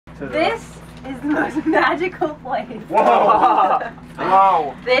This is the most magical place. Whoa!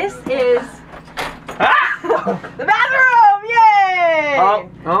 Whoa! This is the bathroom! Yay!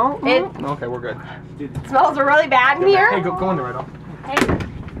 Okay, we're good. It smells really bad in here. Hey, go in there right now. Hey.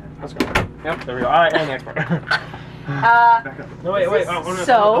 Let's go. Yep, there we go. Alright, and next part. No, wait. I want to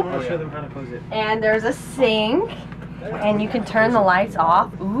show them how to close it. And there's a sink. And you can turn the lights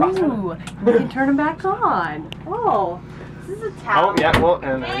off. Ooh. You can turn them back on. Oh. This is a towel. Oh, yeah, well,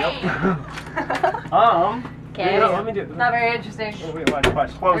 and there we go. Okay. No, let me do it. Not very interesting. Oh, wait,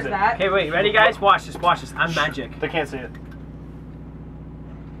 watch. Close There's it. that. Okay, wait, ready, guys? Watch this. I'm magic. They can't see it.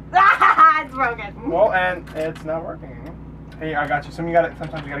 It's broken. Well, and it's not working. Hey, I got you. Sometimes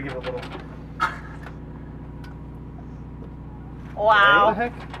you gotta give it a little. Wow. What the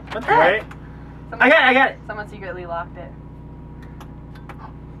heck? What the heck? I got it. Someone secretly locked it.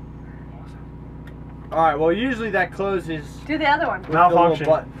 Alright, well, usually that closes. Do the other one. Malfunction.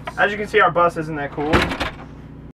 As you can see, our bus isn't that cool.